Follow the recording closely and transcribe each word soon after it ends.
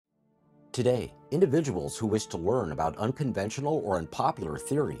Today, individuals who wish to learn about unconventional or unpopular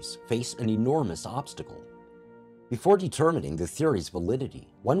theories face an enormous obstacle. Before determining the theory's validity,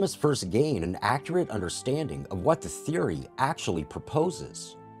 one must first gain an accurate understanding of what the theory actually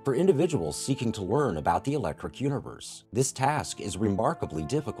proposes. For individuals seeking to learn about the electric universe, this task is remarkably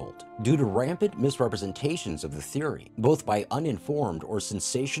difficult due to rampant misrepresentations of the theory, both by uninformed or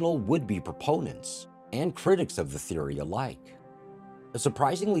sensational would-be proponents and critics of the theory alike. A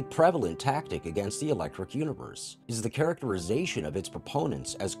surprisingly prevalent tactic against the electric universe is the characterization of its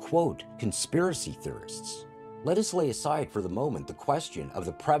proponents as, quote, conspiracy theorists. Let us lay aside for the moment the question of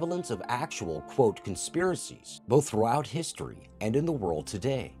the prevalence of actual, quote, conspiracies, both throughout history and in the world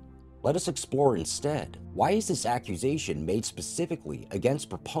today. Let us explore instead, why is this accusation made specifically against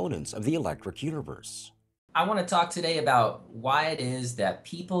proponents of the electric universe? I want to talk today about why it is that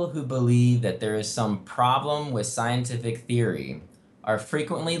people who believe that there is some problem with scientific theory are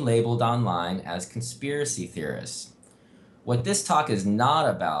frequently labeled online as conspiracy theorists. What this talk is not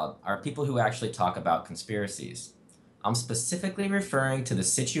about are people who actually talk about conspiracies. I'm specifically referring to the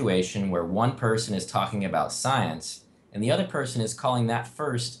situation where one person is talking about science and the other person is calling that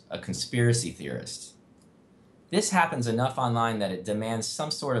first a conspiracy theorist. This happens enough online that it demands some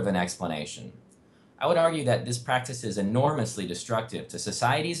sort of an explanation. I would argue that this practice is enormously destructive to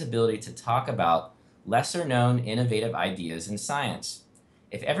society's ability to talk about lesser-known innovative ideas in science.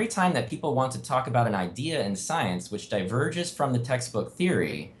 If every time that people want to talk about an idea in science which diverges from the textbook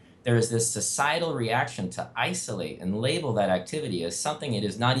theory, there is this societal reaction to isolate and label that activity as something it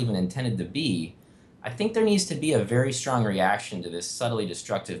is not even intended to be, I think there needs to be a very strong reaction to this subtly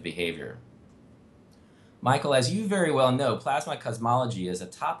destructive behavior. Michael, as you very well know, plasma cosmology is a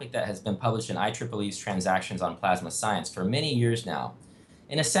topic that has been published in IEEE's Transactions on Plasma Science for many years now.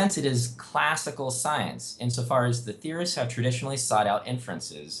 In a sense, it is classical science, insofar as the theorists have traditionally sought out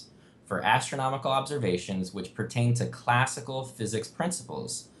inferences for astronomical observations which pertain to classical physics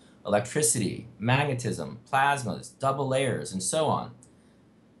principles, electricity, magnetism, plasmas, double layers, and so on.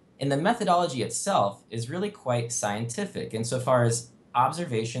 And the methodology itself is really quite scientific, insofar as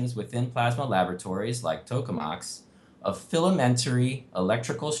observations within plasma laboratories like tokamaks of filamentary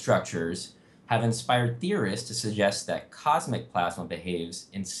electrical structures have inspired theorists to suggest that cosmic plasma behaves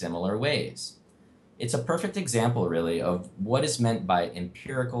in similar ways. It's a perfect example, really, of what is meant by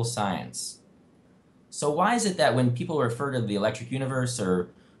empirical science. So why is it that when people refer to the electric universe, or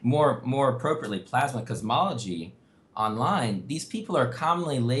more appropriately plasma cosmology, online, these people are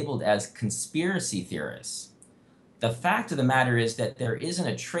commonly labeled as conspiracy theorists? The fact of the matter is that there isn't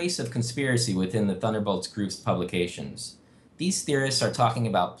a trace of conspiracy within the Thunderbolts group's publications. These theorists are talking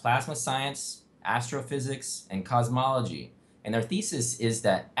about plasma science, astrophysics, and cosmology, and their thesis is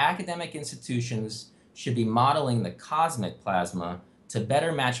that academic institutions should be modeling the cosmic plasma to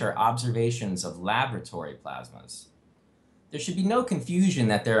better match our observations of laboratory plasmas. There should be no confusion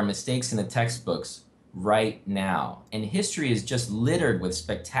that there are mistakes in the textbooks right now, and history is just littered with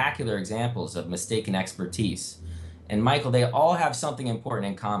spectacular examples of mistaken expertise. And Michael, they all have something important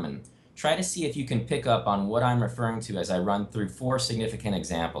in common. Try to see if you can pick up on what I'm referring to as I run through 4 significant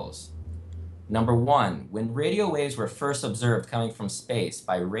examples. Number 1, when radio waves were first observed coming from space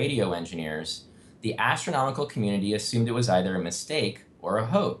by radio engineers, the astronomical community assumed it was either a mistake or a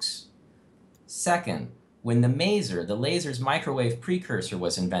hoax. Second, when the maser, the laser's microwave precursor,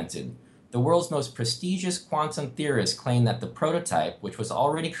 was invented, the world's most prestigious quantum theorists claimed that the prototype, which was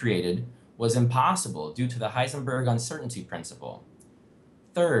already created, was impossible due to the Heisenberg uncertainty principle.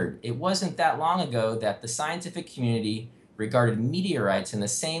 Third, it wasn't that long ago that the scientific community regarded meteorites in the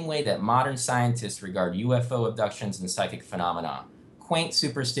same way that modern scientists regard UFO abductions and psychic phenomena, quaint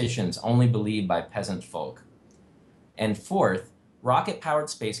superstitions only believed by peasant folk. And fourth, rocket-powered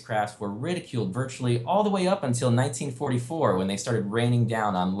spacecrafts were ridiculed virtually all the way up until 1944 when they started raining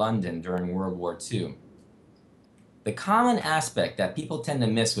down on London during World War II. The common aspect that people tend to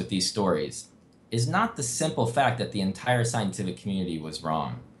miss with these stories is not the simple fact that the entire scientific community was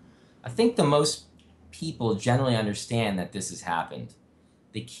wrong. I think the most people generally understand that this has happened.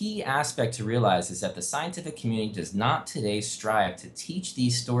 The key aspect to realize is that the scientific community does not today strive to teach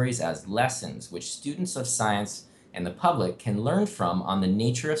these stories as lessons which students of science and the public can learn from on the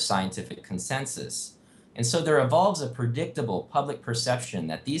nature of scientific consensus. And so there evolves a predictable public perception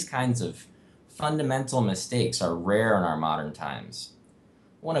that these kinds of fundamental mistakes are rare in our modern times.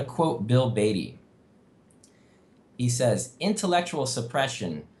 I want to quote Bill Beatty. He says, "Intellectual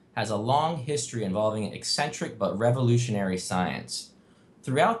suppression has a long history involving eccentric but revolutionary science.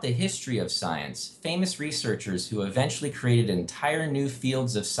 Throughout the history of science, famous researchers who eventually created entire new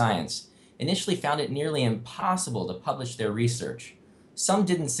fields of science initially found it nearly impossible to publish their research. Some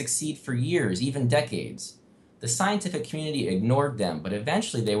didn't succeed for years, even decades. The scientific community ignored them, but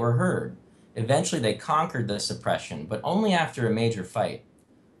eventually they were heard. Eventually they conquered the suppression, but only after a major fight.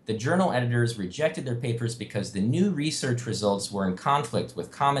 The journal editors rejected their papers because the new research results were in conflict with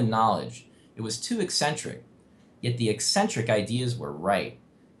common knowledge. It was too eccentric. Yet the eccentric ideas were right,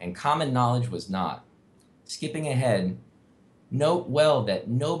 and common knowledge was not. Skipping ahead, note well that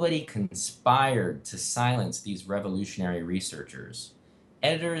nobody conspired to silence these revolutionary researchers.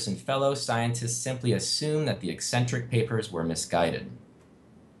 Editors and fellow scientists simply assumed that the eccentric papers were misguided.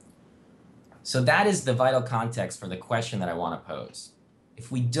 So that is the vital context for the question that I want to pose.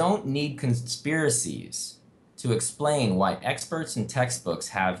 If we don't need conspiracies to explain why experts and textbooks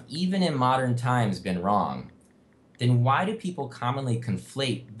have, even in modern times, been wrong, then why do people commonly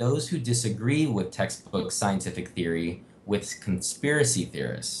conflate those who disagree with textbook scientific theory with conspiracy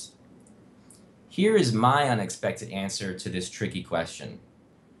theorists? Here is my unexpected answer to this tricky question.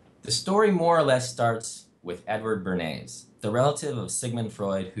 The story more or less starts with Edward Bernays, the relative of Sigmund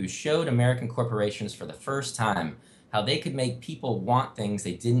Freud, who showed American corporations for the first time how they could make people want things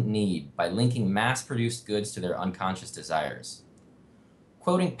they didn't need by linking mass-produced goods to their unconscious desires.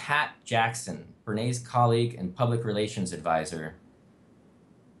 Quoting Pat Jackson, Bernays' colleague and public relations advisor,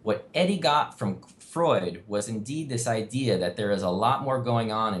 "What Eddie got from Freud was indeed this idea that there is a lot more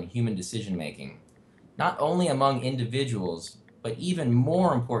going on in human decision-making, not only among individuals, but even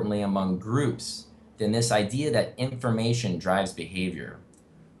more importantly among groups, than this idea that information drives behavior.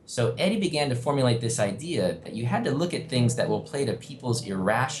 So Eddie began to formulate this idea that you had to look at things that will play to people's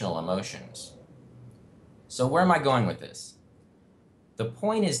irrational emotions." So where am I going with this? The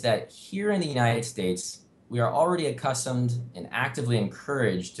point is that here in the United States, we are already accustomed and actively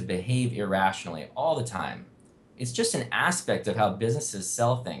encouraged to behave irrationally all the time. It's just an aspect of how businesses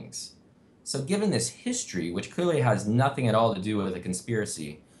sell things. So given this history, which clearly has nothing at all to do with a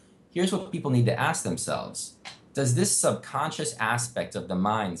conspiracy, here's what people need to ask themselves. Does this subconscious aspect of the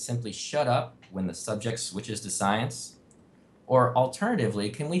mind simply shut up when the subject switches to science? Or alternatively,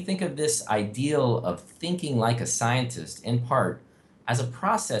 can we think of this ideal of thinking like a scientist in part as a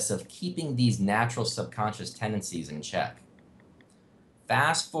process of keeping these natural subconscious tendencies in check?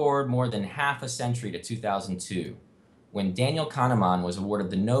 Fast forward more than half a century to 2002, when Daniel Kahneman was awarded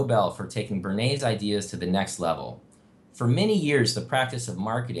the Nobel for taking Bernays' ideas to the next level. For many years, the practice of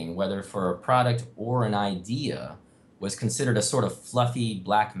marketing, whether for a product or an idea, was considered a sort of fluffy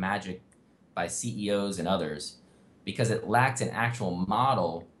black magic by CEOs and others because it lacked an actual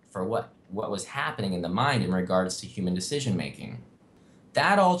model for what was happening in the mind in regards to human decision making.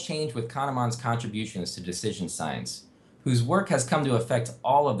 That all changed with Kahneman's contributions to decision science, whose work has come to affect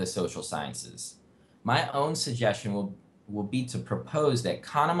all of the social sciences. My own suggestion will be to propose that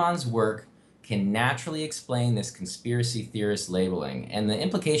Kahneman's work can naturally explain this conspiracy theorist labeling, and the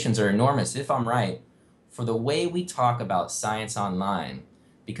implications are enormous, if I'm right, for the way we talk about science online,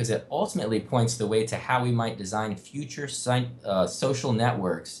 because it ultimately points the way to how we might design future social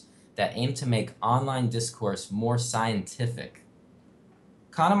networks that aim to make online discourse more scientific.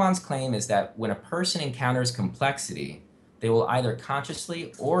 Kahneman's claim is that when a person encounters complexity, they will either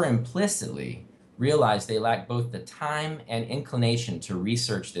consciously or implicitly realize they lack both the time and inclination to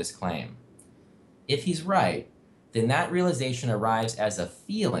research this claim. If he's right, then that realization arrives as a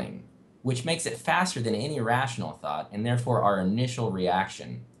feeling, which makes it faster than any rational thought, and therefore our initial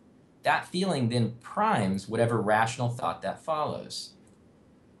reaction. That feeling then primes whatever rational thought that follows.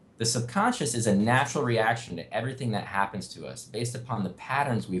 The subconscious is a natural reaction to everything that happens to us based upon the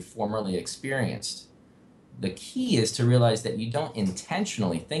patterns we've formerly experienced. The key is to realize that you don't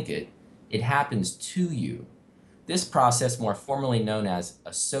intentionally think it, it happens to you. This process, more formally known as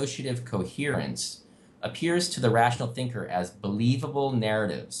associative coherence, appears to the rational thinker as believable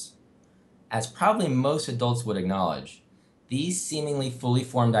narratives. As probably most adults would acknowledge, these seemingly fully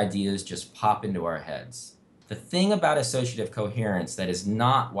formed ideas just pop into our heads. The thing about associative coherence that is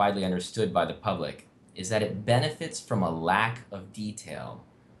not widely understood by the public is that it benefits from a lack of detail.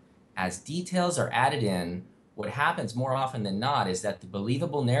 As details are added in, what happens more often than not is that the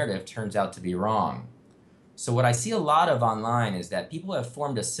believable narrative turns out to be wrong. So what I see a lot of online is that people have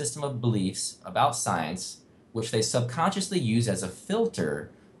formed a system of beliefs about science, which they subconsciously use as a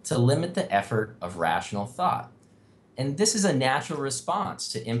filter to limit the effort of rational thought. And this is a natural response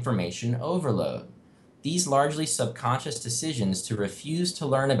to information overload. These largely subconscious decisions to refuse to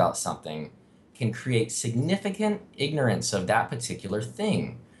learn about something can create significant ignorance of that particular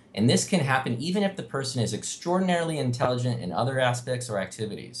thing. And this can happen even if the person is extraordinarily intelligent in other aspects or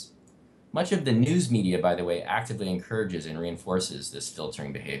activities. Much of the news media, by the way, actively encourages and reinforces this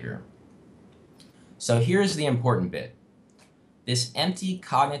filtering behavior. So here's the important bit. This empty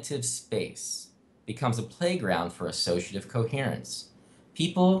cognitive space becomes a playground for associative coherence.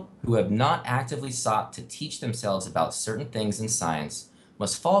 People who have not actively sought to teach themselves about certain things in science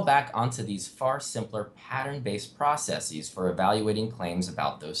must fall back onto these far simpler pattern-based processes for evaluating claims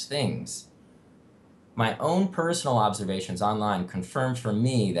about those things. My own personal observations online confirm for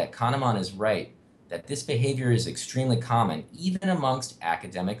me that Kahneman is right, that this behavior is extremely common, even amongst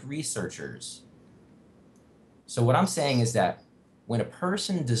academic researchers. So what I'm saying is that when a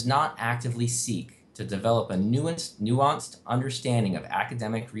person does not actively seek to develop a nuanced understanding of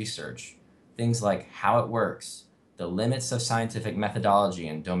academic research, things like how it works, the limits of scientific methodology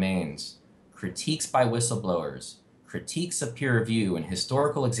and domains, critiques by whistleblowers, critiques of peer review, and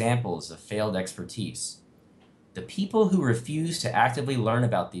historical examples of failed expertise, the people who refuse to actively learn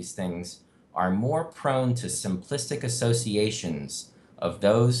about these things are more prone to simplistic associations of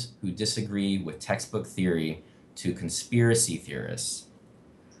those who disagree with textbook theory to conspiracy theorists.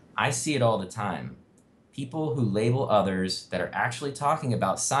 I see it all the time. People who label others that are actually talking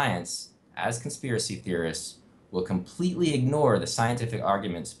about science as conspiracy theorists will completely ignore the scientific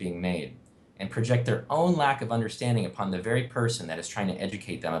arguments being made and project their own lack of understanding upon the very person that is trying to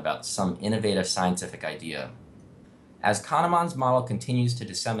educate them about some innovative scientific idea. As Kahneman's model continues to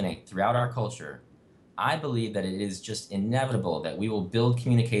disseminate throughout our culture, I believe that it is just inevitable that we will build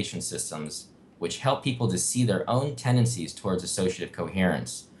communication systems which help people to see their own tendencies towards associative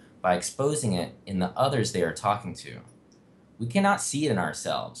coherence by exposing it in the others they are talking to. We cannot see it in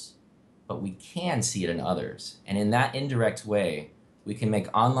ourselves, but we can see it in others, and in that indirect way, we can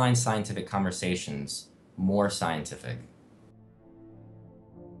make online scientific conversations more scientific.